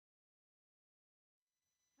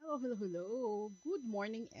Hello, hello, hello. Good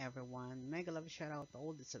morning, everyone. Mega love shout out to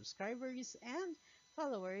all the subscribers and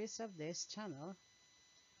followers of this channel.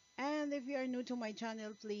 And if you are new to my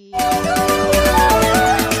channel, please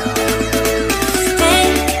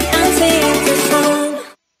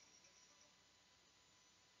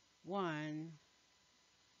one,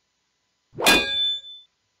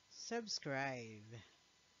 subscribe,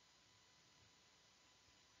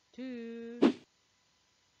 two,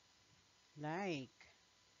 like,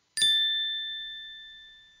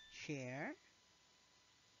 share.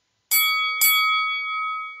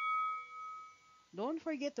 Don't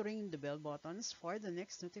forget to ring the bell buttons for the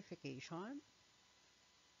next notification.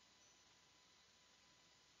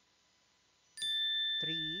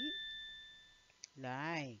 Three,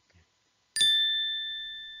 like,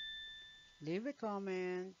 leave a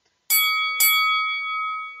comment,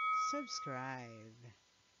 subscribe.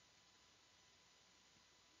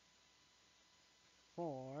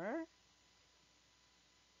 Four,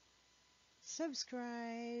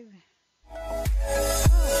 subscribe.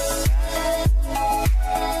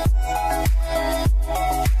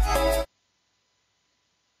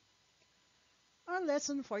 Our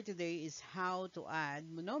lesson for today is how to add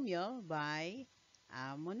monomial by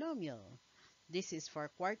a monomial. This is for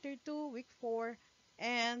quarter 2, week 4,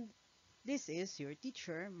 and this is your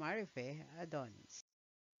teacher, Marife Adonis.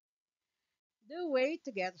 The way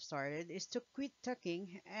to get started is to quit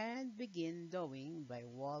talking and begin doing by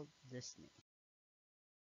Walt Disney.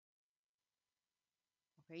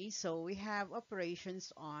 Okay, so we have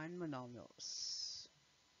operations on monomials.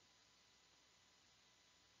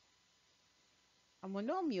 A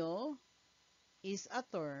monomial is a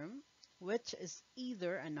term which is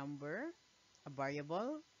either a number, a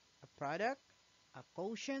variable, a product, a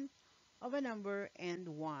quotient of a number, and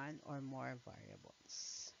one or more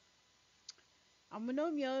variables. A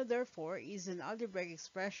monomial, therefore, is an algebraic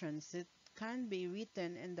expression that can be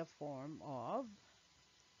written in the form of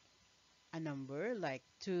a number like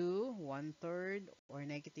 2, 1/3, or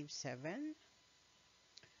 -7,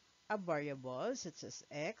 a variable such as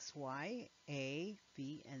x, y, a,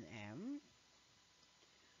 b, and m,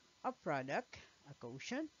 a product, a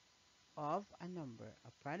quotient, of a number,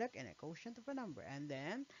 a product and a quotient of a number, and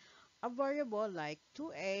then a variable like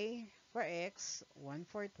 2a for x,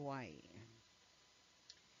 1/4 y.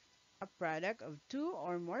 A product of two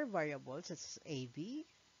or more variables such as ab,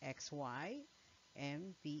 x, y,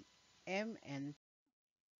 m, p, m, and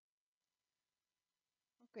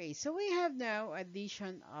okay, so we have now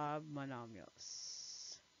addition of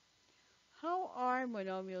monomials. How are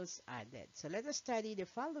monomials added? So let us study the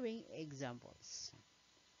following examples.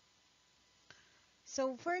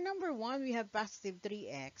 So for number 1, we have positive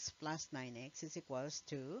 3x plus 9x is equals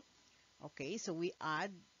to, okay, so we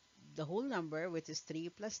add the whole number, which is 3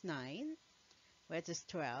 plus 9, which is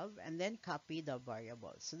 12, and then copy the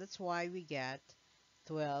variable. So that's why we get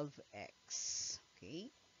 12x. Okay.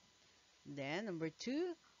 Then number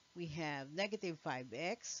 2, we have negative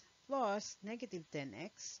 5x plus negative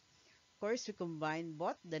 10x. Of course, we combine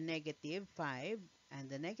both the negative 5 and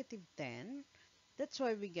the negative 10. That's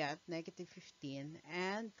why we got negative 15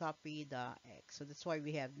 and copy the x. So that's why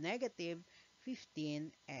we have negative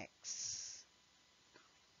 15x.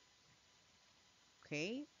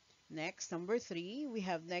 Okay. Next, number 3, we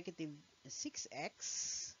have negative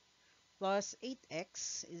 6x plus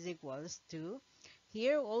 8x is equals to,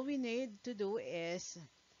 here all we need to do is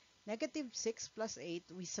negative 6 plus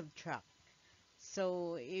 8, we subtract.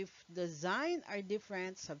 So if the sign are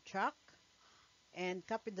different, subtract and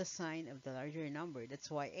copy the sign of the larger number. That's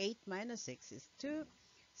why 8 minus 6 is 2.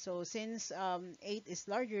 So since 8 is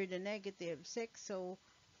larger than negative 6, so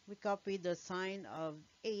we copy the sign of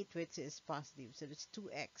 8, which is positive. So it's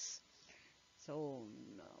 2x. So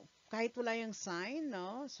no, kahit wala yung sign,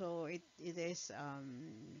 no? So it is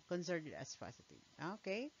considered as positive.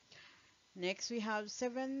 Okay. Next, we have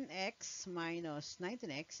 7x minus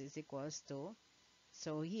 19x is equals to,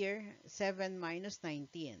 so here, 7 minus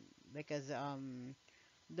 19. Because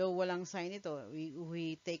though walang sign ito,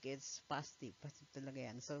 we take its positive. Positive talaga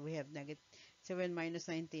yan. So we have negative 7 minus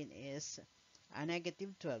 19 is a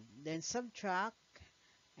negative 12. Then subtract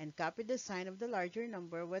and copy the sign of the larger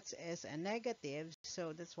number, which is a negative.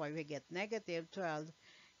 So that's why we get negative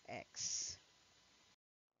 12x.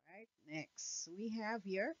 Right? Next, we have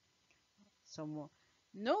here some.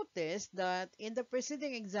 Notice that in the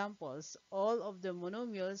preceding examples, all of the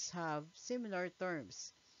monomials have similar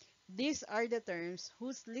terms. These are the terms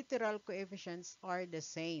whose literal coefficients are the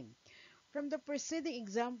same. From the preceding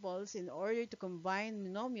examples, in order to combine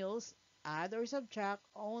monomials, add or subtract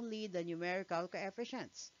only the numerical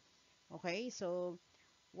coefficients. Okay, so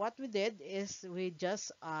what we did is we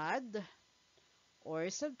just add or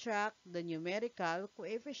subtract the numerical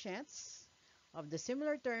coefficients of the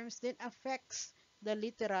similar terms, then affects the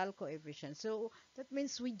literal coefficient. So that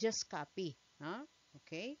means we just copy. Huh?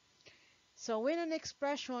 Okay. So when an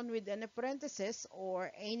expression with an parenthesis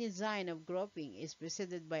or any sign of grouping is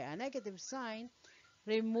preceded by a negative sign,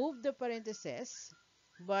 remove the parenthesis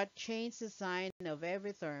but change the sign of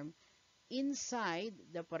every term inside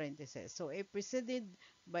the parenthesis. So if preceded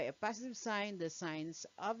by a positive sign, the signs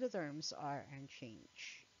of the terms are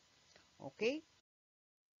unchanged. Okay?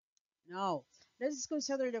 Now, let's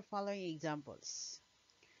consider the following examples.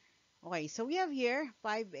 Okay, so we have here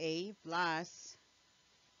 5a plus,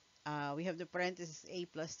 we have the parenthesis a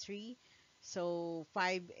plus 3. So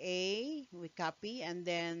 5a, we copy, and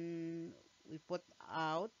then we put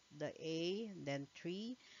out the a, then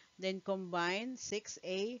 3. Then combine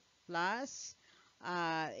 6a plus,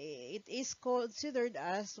 it is considered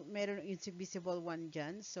as meron indivisible 1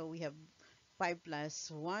 dyan. So we have 5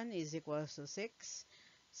 plus 1 is equals to 6.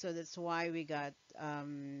 So that's why we got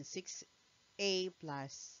 6a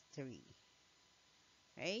plus 3.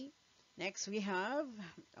 Okay. Next we have,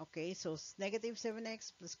 okay, so negative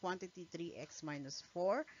 7x plus quantity 3x minus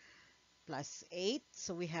 4 plus 8.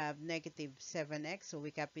 So we have negative 7x. So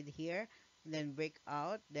we copied here, and then break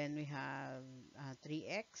out. Then we have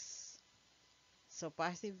 3x. So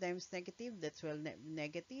positive times negative, that's well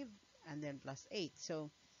negative, and then plus 8.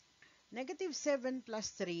 So negative 7 plus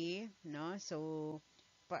 3, no? So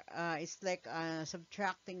it's like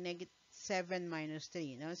subtracting negative 7 minus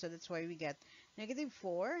 3, no? So that's why we get negative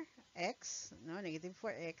 4x, no? Negative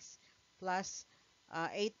 4x plus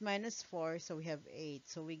 8 minus 4, so we have 8.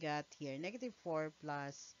 So we got here negative 4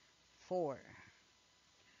 plus 4.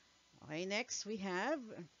 Okay, next we have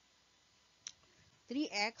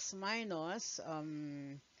 3x minus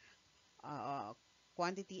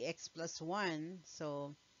quantity x plus 1.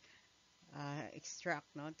 So extract,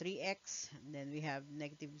 no, 3x, and then we have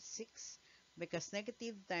negative 6, because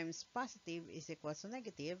negative times positive is equal to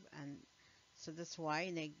negative, and so that's why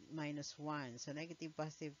minus 1. So negative,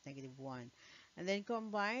 positive, negative 1. And then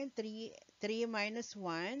combine 3 minus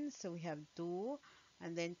 1, so we have 2,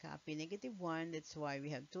 and then copy negative 1, that's why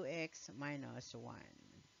we have 2x minus 1.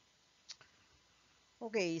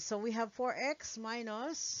 Okay, so we have 4x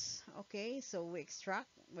minus, okay, so we extract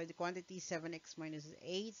by the quantity 7x minus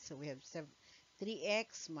 8, so we have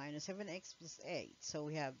 3x minus 7x plus 8. So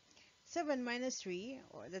we have 7 minus 3,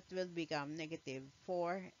 or that will become negative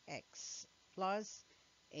 4x plus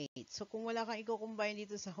 8. So kung wala kang i-combine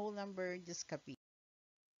dito sa whole number, just copy.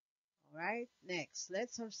 Alright, next, let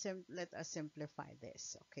us simplify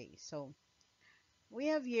this. Okay, so we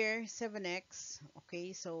have here 7x,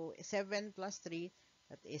 okay, so 7 plus 3,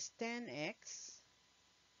 that is 10x.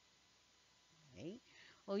 Okay.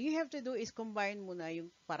 All you have to do is combine muna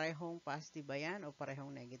yung parehong positive ba yan o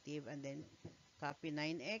parehong negative, and then copy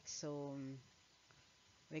 9x. So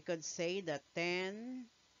we could say that 10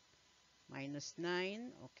 minus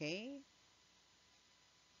 9, okay.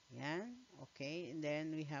 Yan, okay. And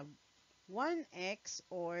then we have 1x,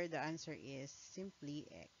 or the answer is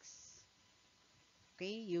simply x.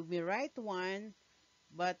 Okay, you may write 1,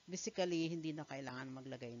 but basically hindi na kailangan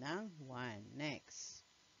maglagay ng 1. Next.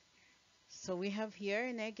 So we have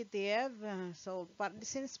here negative. So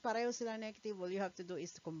since pareho sila negative, all you have to do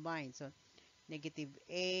is to combine. So negative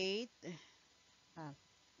 8,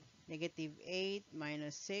 negative 8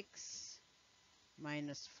 minus 6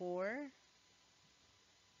 minus 4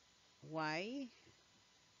 y.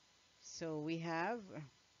 So we have,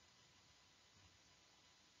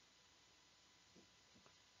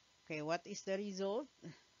 okay, what is the result?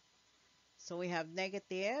 So we have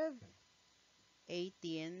negative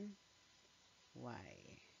 18y.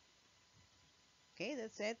 Okay,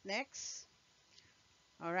 that's it. Next.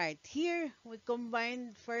 All right, here we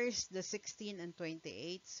combine first the 16 and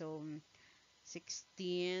 28. So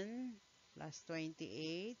 16 plus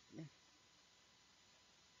 28.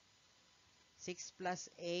 6 plus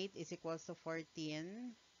 8 is equals to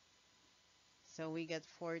 14. So we get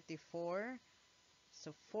 44.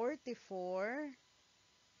 So 44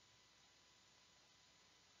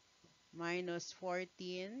 minus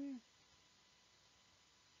 14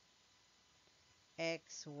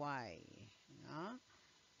 xy. No?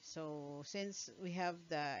 So since we have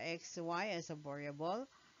the xy as a variable,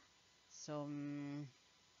 so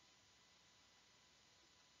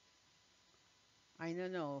I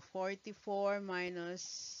don't know, 44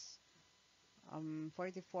 minus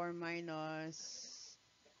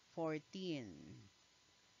 14.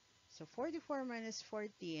 So 44 minus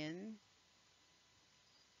 14.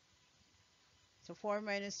 So 4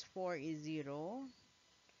 minus 4 is 0.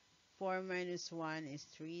 4 minus 1 is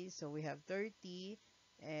 3. So we have 30xy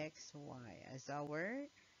as our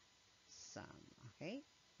sum. Okay,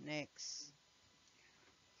 next.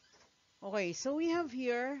 Okay, so we have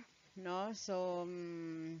here, no? So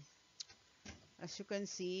as you can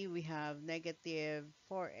see, we have negative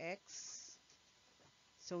 4x.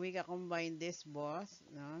 So we can combine this both,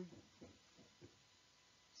 no?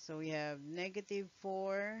 So we have negative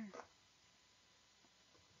 4.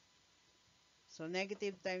 So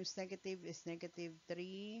negative times negative is negative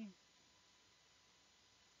 3.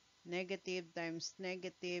 Negative times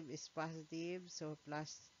negative is positive. So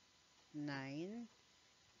plus 9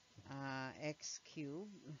 x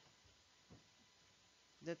cubed.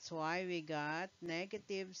 That's why we got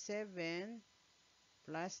negative 7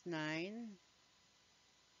 plus 9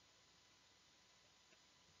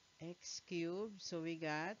 x cubed. So we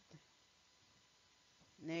got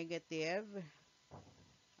negative,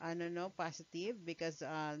 positive because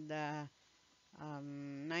the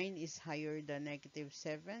 9 is higher than negative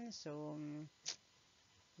 7. So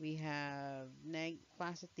we have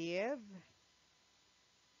positive.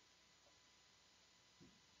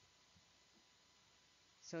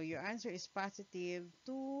 So your answer is positive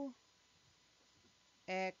 2x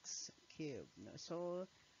cubed. No? So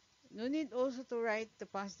no need also to write the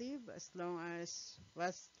positive as long as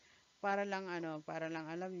para lang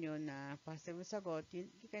alam nyo na positive ang sagot, you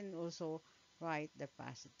can also write the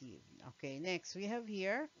positive. Okay, next we have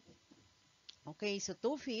here. Okay, so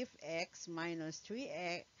 2/5 x minus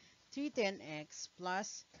 3x 310x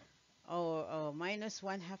plus minus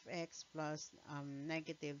 1/2 x plus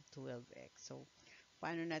negative 12x. So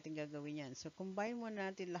paano natin gagawin yan? So combine muna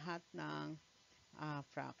natin lahat ng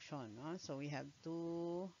fraction, no? So we have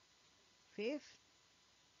 2/5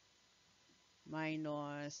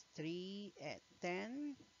 minus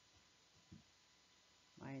 10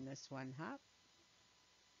 minus 1/2.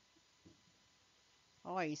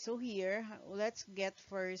 Okay, so here, let's get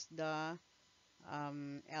first the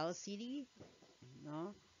LCD,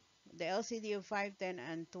 no? The LCD of 5, 10,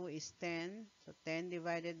 and 2 is 10. So 10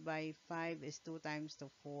 divided by 5 is 2 times 2,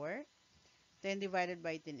 4. 10 divided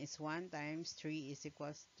by 10 is 1 times 3 is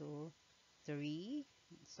equals to 3.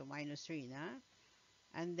 So minus 3 na.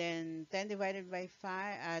 And then 10 divided by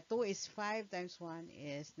 2 is 5 times 1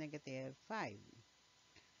 is negative 5.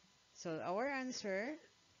 So our answer,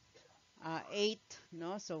 8,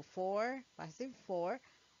 no? So 4, positive 4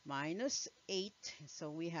 minus 8.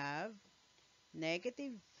 So we have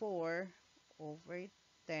negative 4 over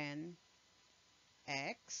 10x.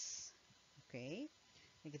 Okay.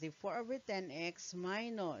 Negative 4 over 10x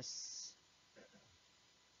minus,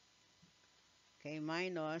 okay,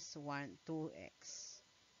 minus 2x.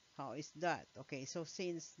 How is that? Okay, so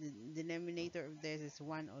since the denominator of this is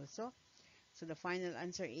 1 also, so the final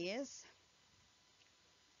answer is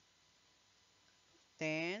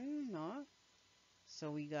 10, no?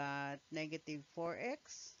 So we got negative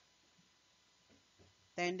 4x.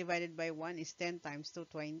 10 divided by 1 is 10 times 2,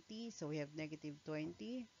 20. So we have negative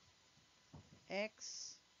 20x.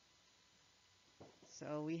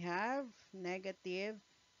 So we have negative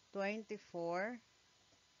 24x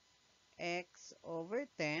over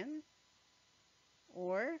 10,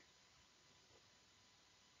 or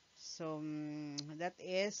so that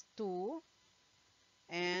is 2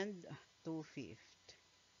 and 2/5.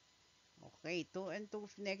 Okay, 2 and 2,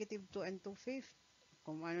 negative 2 and 2/5.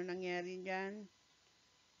 Kung ano nangyari dyan,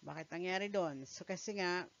 bakit nangyari doon? So kasi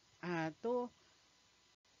nga,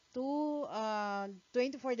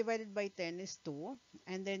 24 divided by 10 is 2,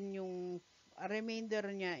 and then yung remainder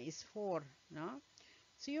niya is 4, no?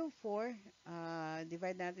 So yung 4,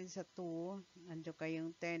 divide natin sa 2, nandiyo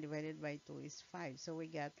kayong 10 divided by 2 is 5. So we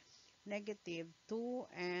got negative 2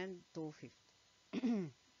 and 2/5.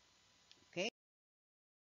 Okay.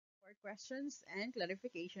 For questions and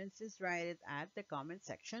clarifications, just write it at the comment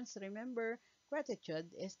sections. Remember,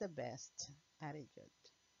 gratitude is the best attitude.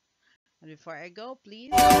 And before I go,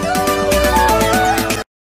 please